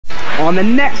On the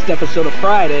next episode of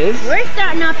Fridays, we're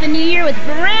starting off the new year with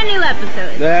brand new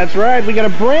episodes. That's right. We got a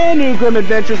brand new Grim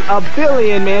Adventures of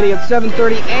Billy and Mandy at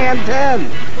 7:30 and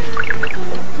 10.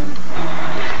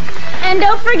 And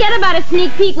don't forget about a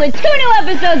sneak peek with 2 new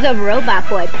episodes of Robot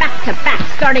Boy back to back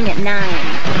starting at 9.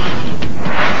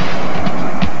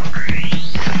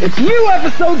 It's new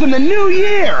episodes in the new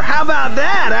year. How about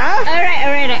that, huh? All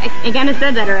right. I kind of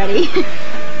said that already.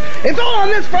 It's all on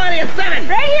this Friday at 7.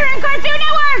 Right here on Cartoon Network.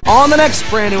 On the next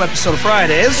brand new episode of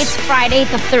Fridays. It's Friday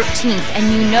the 13th,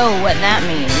 and you know what that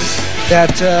means.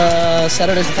 That,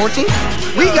 Saturday's the 14th?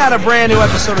 We got a brand new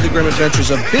episode of The Grim Adventures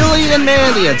of Billy and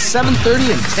Mandy at 7:30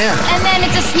 and 10. And then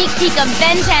it's a sneak peek of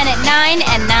Ben 10 at 9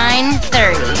 and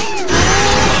 9:30.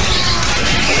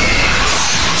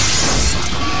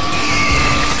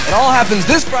 It all happens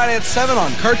this Friday at 7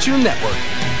 on Cartoon Network.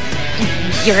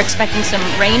 You're expecting some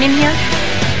rain in here?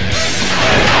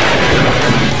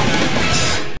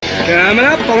 Coming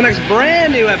up on the next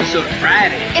brand new episode of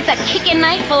Friday. It's a kickin'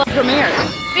 night full of premieres.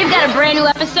 We've got a brand new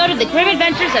episode of The Grim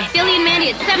Adventures of Billy and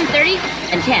Mandy at 7:30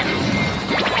 and 10.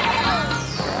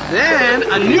 Then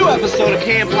a new episode of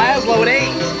Camp Lazlo at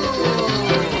 8.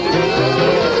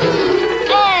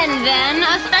 And then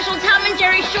a special Tom and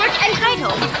Jerry short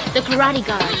entitled The Karate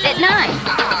Guard at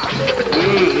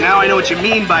 9. Now I know what you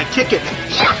mean by kick it.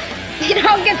 It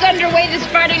all gets underway this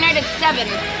Friday night at 7.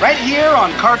 Right here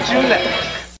on Cartoon Network.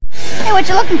 Hey, what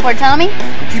you looking for, Tommy?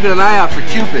 Keeping an eye out for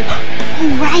Cupid. Oh,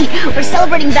 right. We're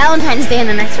celebrating Valentine's Day in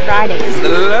the next Fridays. The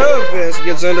Love Fest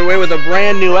gets underway with a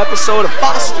brand new episode of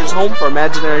Foster's Home for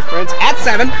Imaginary Friends at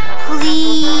 7.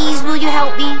 Please, will you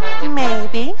help me?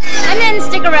 Maybe. And then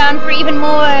stick around for even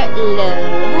more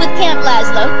love with Camp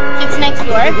Lazlo, Kids Next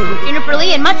Door, Juniper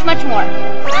Lee, and much, much more.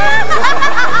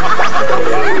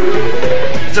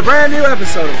 It's a brand new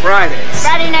episode of Fridays.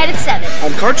 Friday night at 7.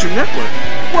 On Cartoon Network.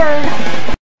 Word.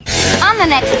 On the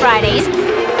next Fridays,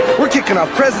 we're kicking off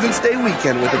President's Day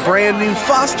weekend with a brand new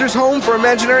Foster's Home for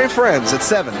Imaginary Friends at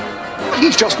 7.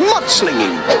 He's just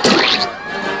mudslinging.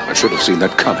 I should have seen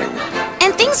that coming.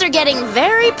 and things are getting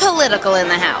very political in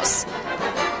the house.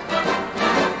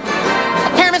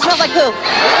 Pyramid smells like poo.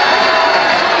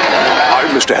 I'm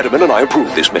Mr. Hedderman, and I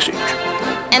approve this message.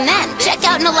 And then check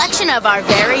out an election of our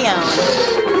very own.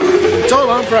 It's all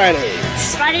on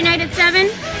Fridays. Friday night at 7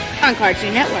 on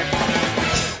Cartoon Network.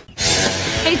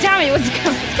 Hey Tommy, what's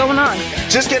going on?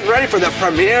 Just getting ready for the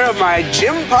premiere of my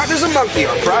Gym Partners a Monkey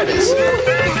on Fridays.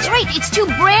 That's right, it's 2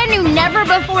 brand new,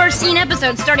 never-before-seen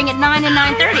episodes starting at 9 and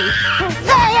 9:30.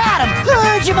 Hey Adam,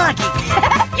 who's your monkey?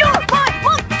 You're my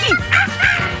monkey!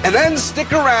 And then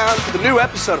stick around for the new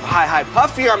episode of Hi Hi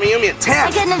Puffy on Mayumi at 10.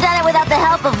 I couldn't have done it without the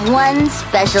help of one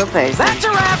special person. That's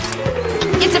a wrap.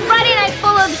 It's a Friday night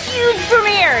full of huge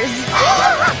premieres.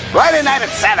 Friday night at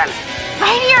 7.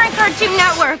 Right here on Cartoon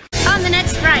Network. On the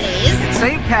next Fridays,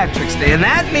 St. Patrick's Day, and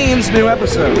that means new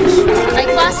episodes. like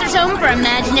Foster's Home for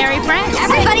Imaginary Friends.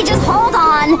 Everybody just hold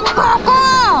on.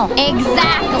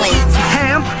 Exactly.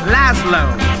 Camp Lazlo.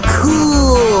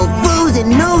 Cool. Bows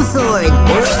and no sword.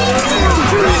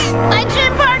 My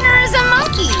gym partner is a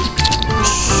monkey.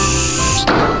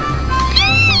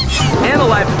 And the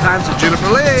Life and Times of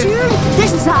Juniper Lee.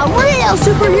 This is how real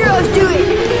superheroes do it.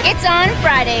 It's on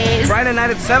Fridays. Friday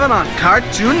night at 7 on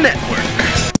Cartoon Network.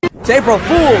 It's April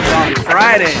Fool's on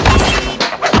Friday.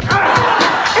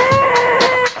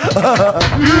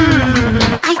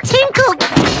 I tinkled.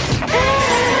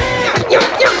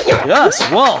 Yes,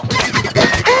 well.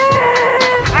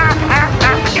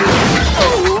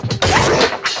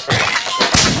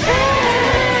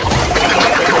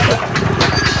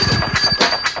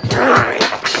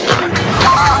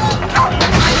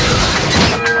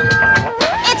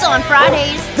 It's on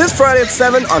Fridays. This Friday at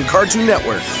 7 on Cartoon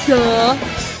Network. Duh.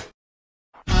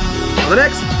 The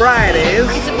next Fridays.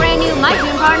 It's a brand new My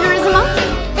Gym Partner is a Monkey.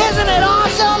 Isn't it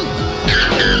awesome?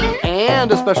 And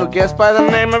a special guest by the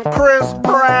name of Chris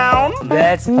Brown.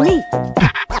 That's me. And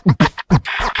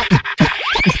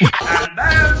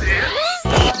that's it.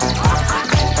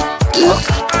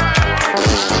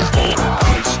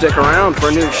 Stick around for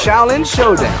a new Shaolin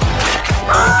Showdown.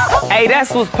 Hey,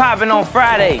 that's what's popping on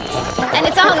Fridays. And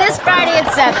it's on this Friday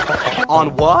at 7.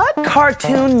 On what?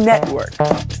 Cartoon Network.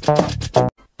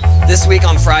 This week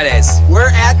on Fridays, we're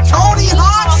at Tony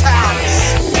Hawk's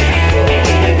house.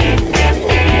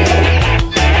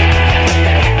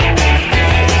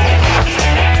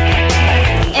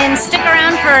 And stick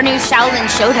around for a new Shaolin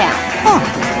Showdown. Oh,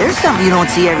 there's something you don't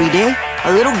see every day.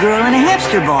 A little girl in a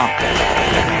hamster ball.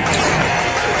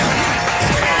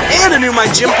 And a new My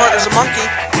Gym Partner's a Monkey.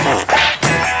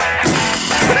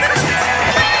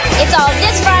 It's all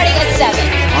this Friday at 7.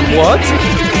 On what?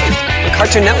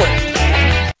 Cartoon Network.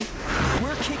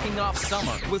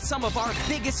 summer with some of our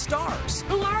biggest stars.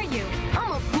 Who are you?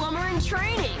 I'm a plumber in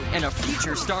training. And a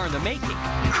future star in the making.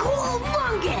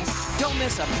 Cool-mungus! Don't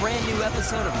miss a brand new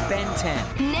episode of Ben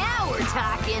 10. Now we're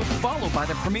talking. Followed by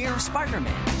the premiere of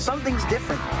Spider-Man. Something's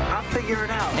different. I'll figure it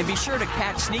out. And be sure to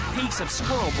catch sneak peeks of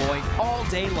Squirrel Boy all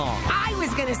day long. I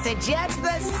was gonna suggest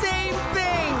the same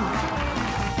thing!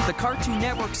 The Cartoon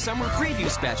Network Summer Preview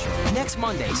Special. Next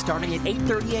Monday, starting at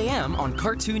 8:30 a.m. on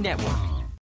Cartoon Network.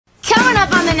 Coming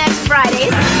up on the next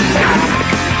Fridays.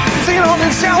 Sing it on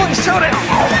this challenge showdown.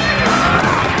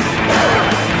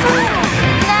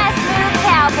 Nice move,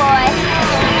 cowboy.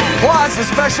 Plus a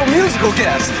special musical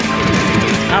guest.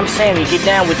 I'm Sammy. Get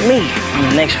down with me on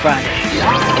the next Friday.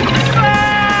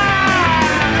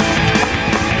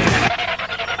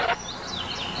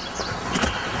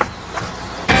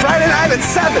 Friday night at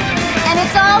 7. And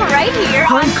it's all right here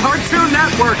on Cartoon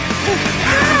Network.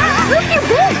 Look at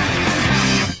this.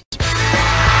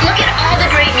 Look at all the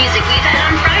great music we've had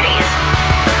on Fridays.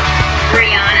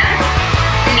 Rihanna,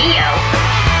 Neo,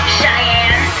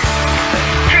 Cheyenne,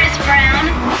 Chris Brown,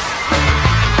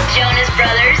 Jonas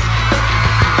Brothers,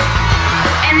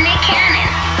 and Nick Cannon.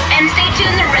 And stay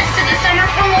tuned the rest of the summer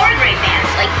for more great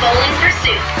bands like Bowling for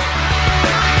Soup,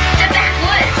 The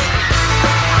Backwoods,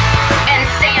 and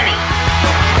Sammy.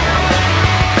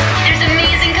 There's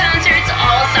amazing concerts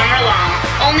all summer long,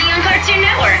 only on Cartoon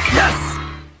Network. Yes!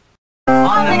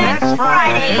 On the next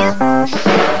Fridays.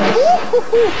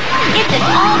 It's an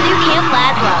all-new Camp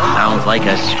Lazlo. Sounds like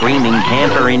a screaming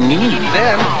camper in need.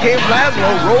 Then Camp Lazlo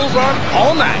rolls on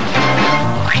all night.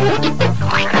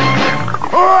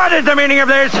 What is the meaning of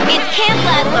this? It's Camp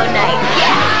Lazlo night,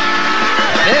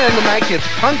 yeah. Then the night gets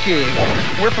punky.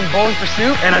 We're from Bowling for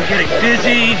Soup, And I'm getting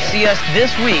busy. See us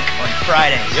this week on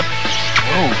Fridays. Yep.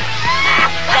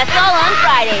 That's all on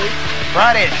Fridays.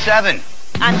 Friday at 7.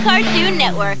 On Cartoon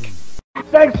Network.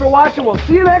 Thanks for watching. We'll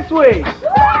see you next week.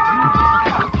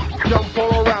 Jump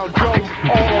all around, jump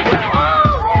all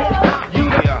around.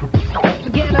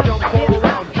 Get up, Jump all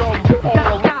around, jump all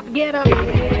around. stop, get up.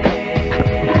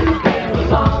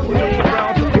 Around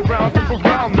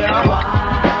now.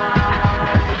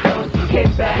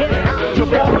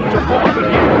 Jump on,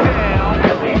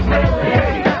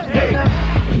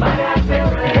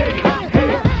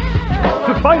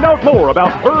 To find out more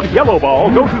about Verb Yellow Ball,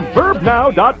 go to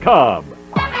verbnow.com.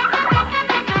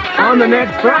 On the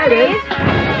next Friday,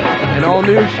 An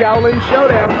all-new Shaolin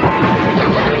Showdown.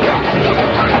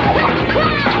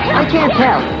 I can't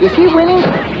tell. Is he winning?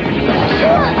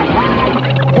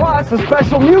 Plus a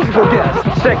special musical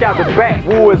guest. check out the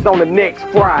Backwoods on the next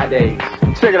Friday.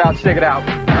 Check it out, check it out.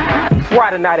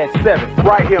 Friday night at 7,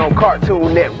 right here on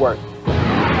Cartoon Network.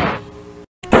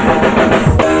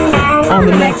 On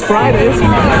the next Fridays,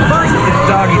 first it's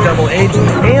Doggy Double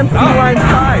Agents and Feline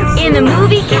Spies. In the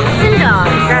movie Cats and Dogs.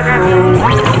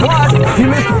 Plus, if you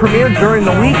missed the premiere during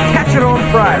the week, catch it on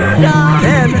Friday.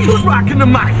 Then, who's rocking the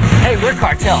mic? Hey, we're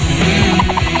Cartel.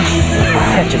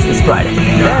 Catch us this Friday.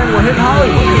 Then we're hitting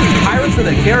Hollywood. Pirates of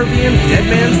the Caribbean, Dead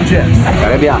Man's Jets.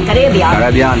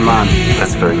 Caribbean, man.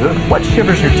 That's very good. What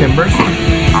shivers your timbers?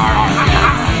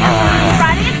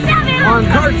 Friday at 7. On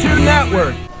Cartoon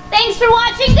Network. Thanks for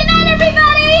watching. Good night, everybody.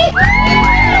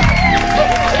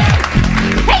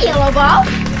 Hey, Yellow Ball.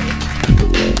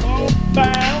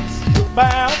 Bounce,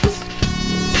 bounce.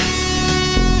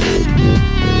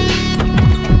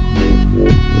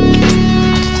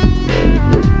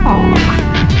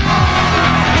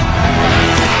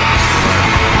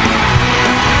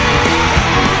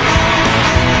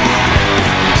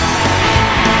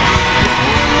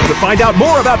 To find out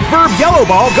more about Verb Yellow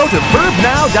Ball, go to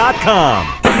verbnow.com.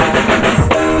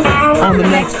 On the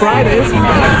next Fridays,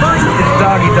 first it's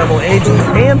Doggy Double Agents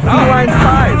and Feline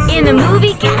Spies. In the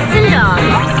movie Cats and Dogs.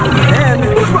 Then,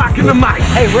 who's rocking the mic?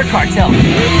 Hey, we're Cartel.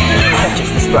 Catch us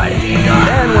this Friday.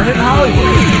 Then we're hitting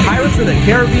Hollywood. Pirates of the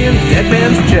Caribbean, Dead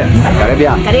Man's Jets.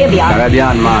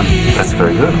 Caribbean, man. That's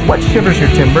very good. What shivers your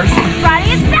timbers?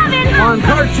 Friday at 7. On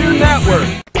Cartoon Network.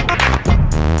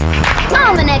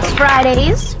 On the next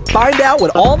Fridays. Find out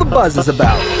what all the buzz is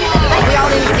about. Like we all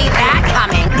didn't see that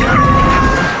coming.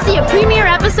 See a premiere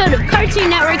episode of Cartoon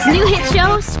Network's new hit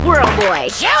show, Squirrel Boy.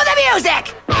 Cue the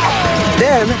music!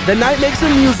 Then, the night makes a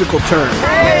musical turn.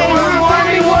 Hey, we're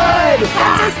Morningwood!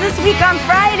 Catch us this week on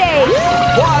Friday.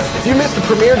 Plus, if you missed the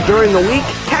premiere during the week,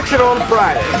 catch it on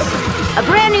Fridays. A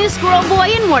brand new Squirrel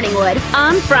Boy in Morningwood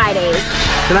on Fridays.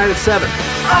 Tonight at 7.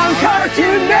 On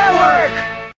Cartoon Network!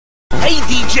 Hey,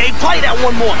 DJ, play that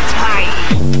one more time.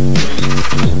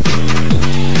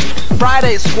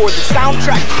 Fridays scored the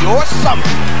soundtrack to your summer.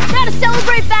 Now to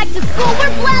celebrate back to school,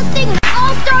 we're blasting an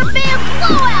all-star band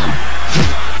blowout.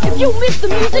 If You missed the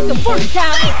music of first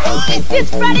time. This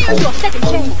Friday is your second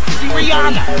chance. See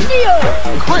Rihanna, Neo,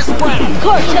 Chris Brown,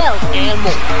 Cartel, and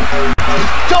more.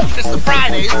 Don't miss the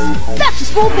Fridays. Back to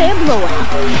School Band Blowout.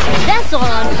 That's all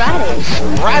on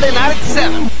Fridays. Friday night at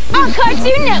 7. On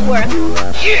Cartoon Network.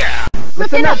 Yeah!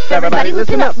 Listen up, everybody,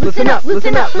 listen up, listen up,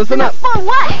 listen up, listen up. For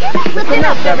what? Listen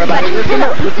up, everybody, listen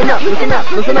up, listen up, listen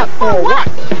up, listen up. For what?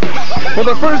 For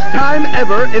the first time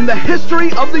ever in the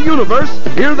history of the universe,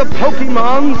 hear the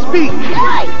Pokemon speak.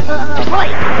 Right.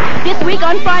 This week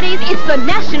on Fridays, it's the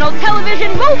national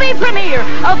television movie premiere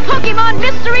of Pokemon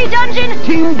Mystery Dungeon.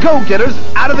 Team Go-Getters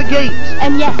out of the gate.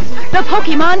 And yes, the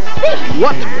Pokemon speak.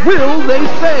 What will they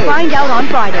say? Find out on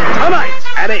Friday. Tonight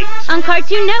at 8. On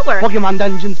Cartoon Network. Pokemon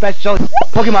Dungeon Special.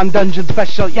 Pokemon Dungeon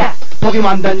Special, yeah.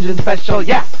 Pokemon Dungeon Special,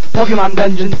 yeah. Pokemon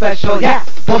Dungeon Special, yeah.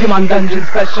 Pokemon Dungeon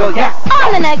Special, yeah.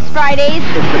 On the next Fridays.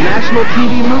 It's the national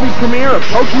TV movie premiere of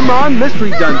Pokemon Mystery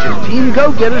Dungeon. Team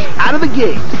Go-Getters out of the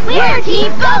gate. We're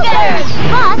Team Go-Getters.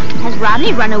 But has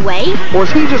Rodney run away? Or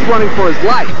is he just running for his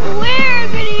life? Where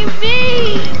could he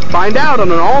be? Find out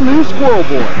on an all-new Squirrel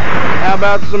Boy. How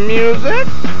about some music?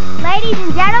 Ladies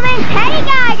and gentlemen, Teddy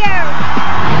Geiger.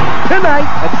 Tonight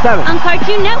at 7. On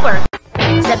Cartoon Network.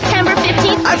 September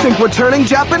 15th. I think we're turning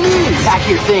Japanese. Pack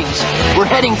your things. We're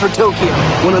heading for Tokyo.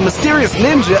 When a mysterious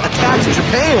ninja attacks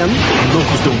Japan,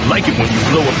 Locals don't like it when you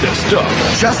blow up their stuff.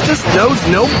 justice knows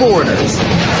no borders.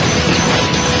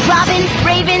 Robin,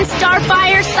 Raven,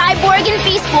 Starfire, Cyborg, and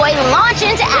Beast Boy launch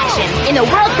into action in the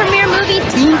world premiere movie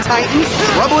Teen Titans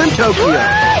Trouble in Tokyo.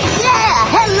 Yeah!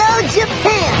 Hello,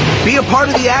 Japan! Be a part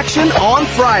of the action on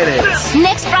Fridays.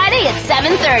 Next Friday at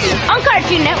 7:30 on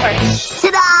Cartoon Network.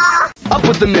 Ta-da! Up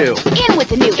with the new. In with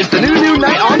the new. It's the new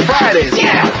night on Fridays.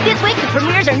 Yeah! This week the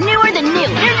premieres are newer than new.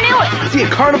 They're newest. See a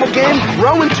carnival game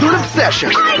grow into an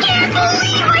obsession. I can't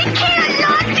believe I can't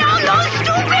knock down those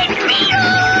stupid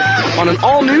beetles! On an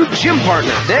all-new gym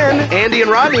partner. Then, Andy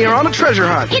and Rodney are on a treasure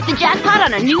hunt. Hit the jackpot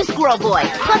on a new Squirrel Boy,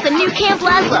 plus a new Camp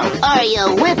Laszlo. Are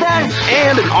you with us?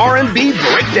 And an R&B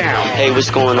breakdown. Hey,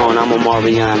 what's going on? I'm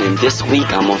Omarion, and this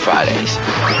week I'm on Fridays.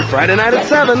 Friday night at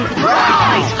 7.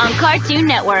 On Cartoon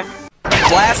Network.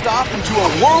 Blast off into a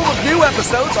world of new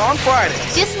episodes on Friday.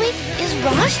 This week, is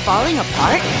Raj falling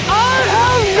apart? I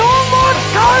have no more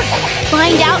thirst.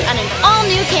 Find out on an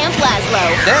all-new Camp Laszlo.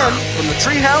 Then, from the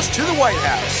treehouse to the White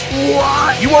House.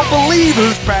 What? You won't believe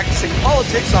who's practicing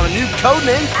politics on a new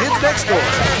codename Kids Next Door.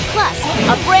 Plus,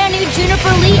 a brand new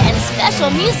Juniper Lee and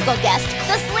special musical guest,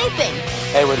 The Sleeping.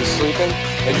 Hey, we're the Sleeping?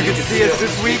 And you can see us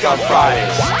this week on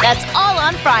Fridays. That's all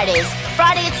on Fridays.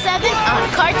 Friday at 7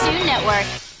 on Cartoon Network.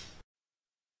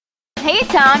 Hey,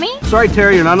 Tommy. Sorry,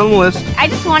 Terry, you're not on the list. I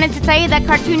just wanted to tell you that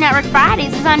Cartoon Network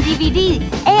Fridays is on DVD,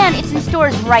 and it's in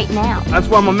stores right now. That's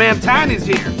why my man Tiny's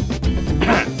here.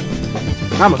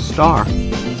 I'm a star.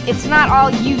 It's not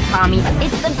all you, Tommy.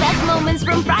 It's the best moments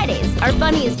from Fridays, our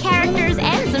funniest characters,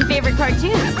 and some favorite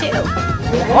cartoons, too.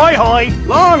 Hoi, hoi.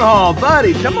 Long haul,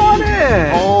 buddy. Come on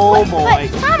in. Oh, boy.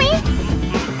 But, Tommy.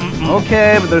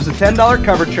 Okay, but there's a $10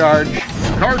 cover charge.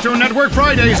 Cartoon Network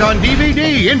Fridays on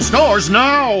DVD in stores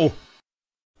now.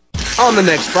 On the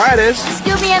next Fridays,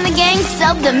 Scooby and the gang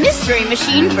sell the Mystery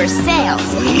Machine for sales.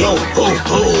 Yo, ho,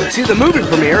 ho. See the movie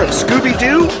premiere of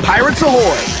Scooby-Doo, Pirates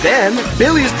Ahoy. Then,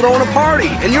 Billy's throwing a party,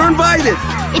 and you're invited.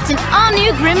 It's an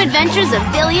all-new Grim Adventures of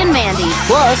Billy and Mandy.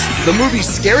 Plus, the movie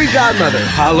Scary Godmother,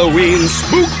 Halloween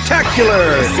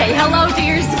Spooktacular. Say hello to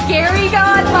your scary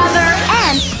godmother.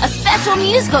 And a special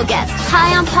musical guest.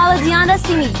 Hi, I'm Paula Deonda.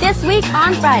 See me this week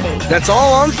on Fridays. That's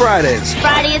all on Fridays.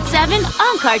 Friday at 7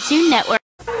 on Cartoon Network.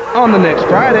 On the next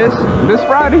Fridays, this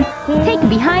Friday, take a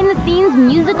behind-the-scenes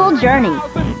musical journey.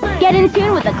 Get in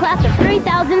tune with the Class of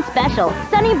 3000 special,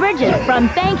 Sunny Bridges from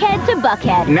Bankhead to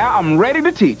Buckhead. Now I'm ready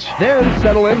to teach. Then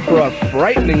settle in for a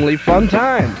frighteningly fun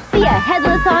time. See a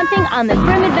headless haunting on the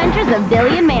Grim Adventures of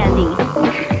Billy and Mandy.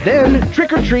 Then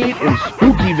trick or treat in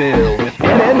Spookyville with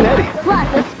Ed and Nettie.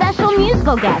 Plus a special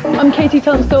musical guest. I'm Katie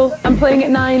Tunstall. I'm playing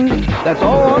at 9. That's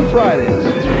all on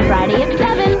Fridays. Friday at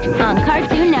 7 on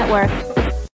Cartoon Network.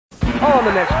 On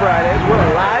the next Fridays,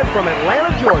 we're live from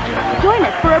Atlanta, Georgia. Join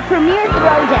us for a premiere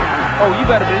throwdown. Oh, you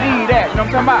better believe that. You know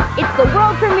what I'm talking about? It's the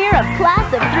world premiere of Class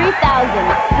of 3000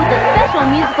 with a special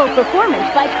musical performance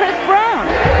by Chris Brown.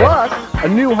 Plus, a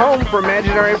new home for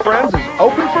imaginary friends is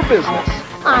open for business.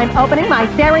 I'm opening my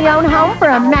very own home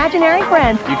for imaginary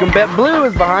friends. You can bet Blue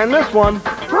is behind this one.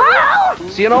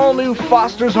 See an all-new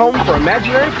Foster's Home for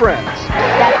Imaginary Friends.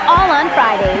 That's all on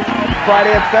Fridays.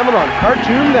 Friday at 7 on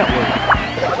Cartoon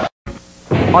Network.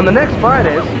 On the next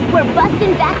Fridays, we're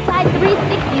busting backside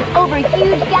 360s over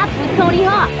huge gaps with Tony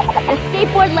Hawk. The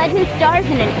skateboard legend stars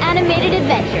in an animated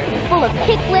adventure full of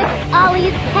kickflips,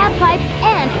 ollies, half-pipes,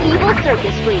 and evil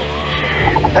circus freaks.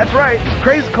 that's right,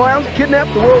 crazy clowns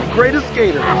kidnap the world's greatest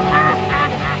skater.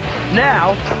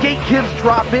 Now, skate kids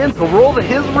drop in to roll to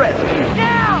his rescue.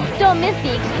 Now! Don't miss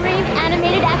the extreme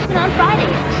animated action on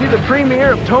Fridays. See the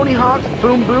premiere of Tony Hawk's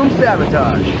Boom Boom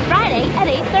Sabotage. Friday at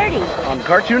 8:30. On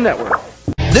Cartoon Network.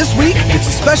 This week, it's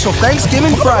a special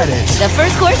Thanksgiving Fridays. The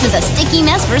first course is a sticky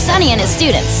mess for Sonny and his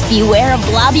students. Beware of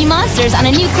blobby monsters on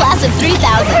a new class of 3,000.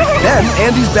 Then,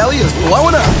 Andy's belly is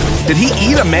blowing up. Did he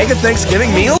eat a mega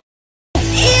Thanksgiving meal?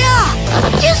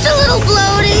 Just a little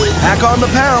bloaty. Pack on the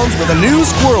pounds with a new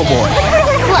Squirrel Boy.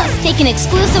 Plus, take an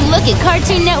exclusive look at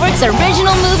Cartoon Network's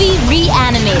original movie,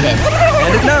 Reanimated.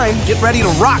 And at 9, get ready to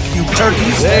rock, you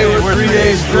turkeys. They were 3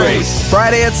 days grace.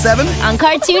 Friday at 7. On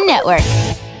Cartoon Network.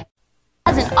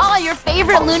 And all your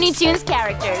favorite Looney Tunes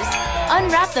characters.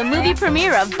 Unwrap the movie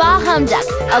premiere of Bah Humduck,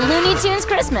 a Looney Tunes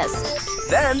Christmas.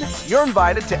 Then, you're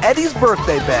invited to Eddie's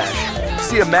birthday bash.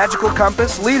 See a magical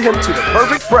compass lead him to the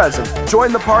perfect present.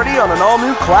 Join the party on an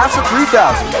all-new class of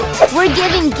 3,000. We're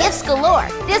giving gifts galore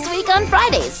this week on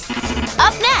Fridays.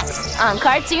 Up next on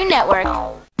Cartoon Network.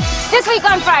 This week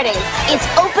on Fridays, it's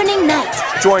opening night.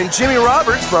 Join Jimmy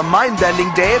Roberts for a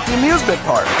mind-bending day at the amusement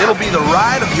park. It'll be the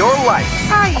ride of your life.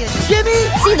 Hiya,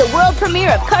 Jimmy! See the world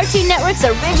premiere of Cartoon Network's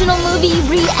original movie,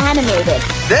 Reanimated.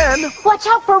 Then, watch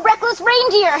out for reckless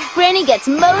reindeer. Granny gets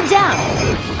mowed down.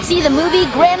 See the movie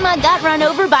Grandma Got Run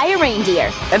Over by a Reindeer.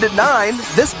 And at 9,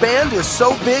 this band is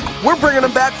so big, we're bringing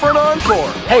them back for an encore.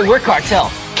 Hey, we're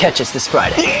Cartel. Catch us this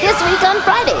Friday. This week on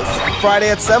Fridays. Friday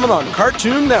at 7 on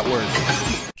Cartoon Network.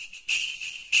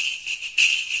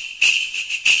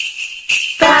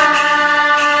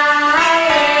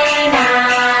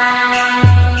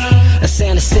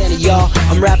 Santa, y'all,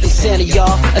 I'm rapping Santa,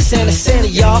 y'all. A Santa,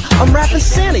 y'all, I'm rapping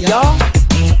Santa, y'all.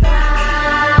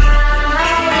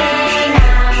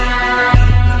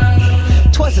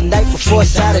 Twas the night before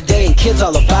Saturday and kids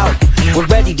all about. We're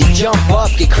ready to jump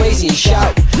up, get crazy and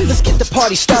shout. Let's get the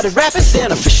party started, rapping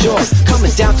Santa for sure.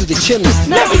 Coming down through the chimneys,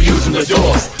 never using the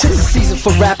door. 'Tis the season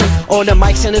for rapping, on the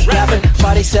mic Santa's rapping.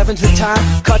 Friday 7's the time,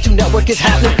 Cartoon Network is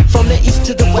happening. From the east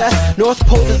to the west, North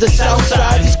Pole to the south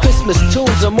side. These Christmas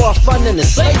tunes are more fun than a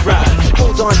sleigh ride.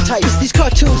 Hold on tight, these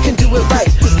cartoons can do it right.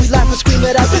 We laugh and scream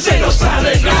it out, this ain't no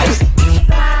silent night.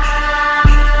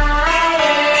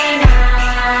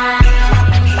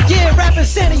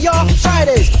 Santa, y'all,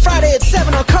 Fridays, Friday at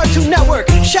 7 on Cartoon Network.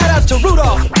 Shout out to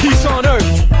Rudolph, peace on earth.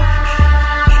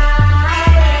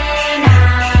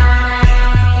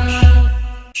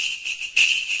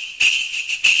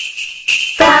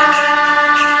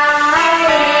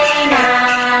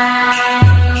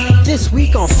 This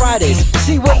week on Fridays,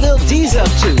 see what Lil D's up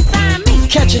to.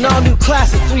 Catch an all-new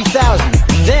class of 3,000.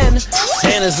 Then,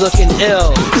 Santa's looking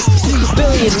ill. See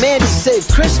Billy and Mandy save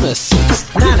Christmas.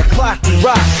 9 o'clock we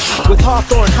rock with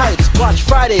Hawthorne Heights. Watch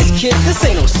Fridays, kids, this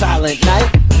ain't no silent night.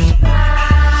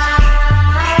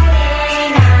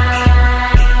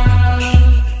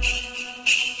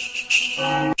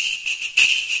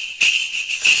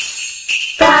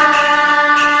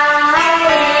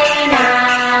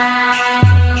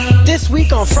 This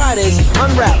week on Fridays,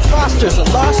 unwrap Foster's a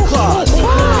Lost Claus.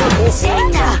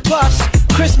 Plus,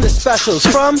 Christmas specials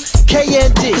from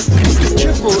KND,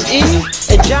 Triple E,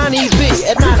 and Johnny B.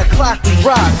 At 9 o'clock we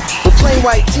rock with plain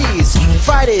white tees.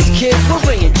 Fridays, kids, we're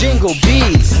bringing jingle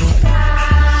bees.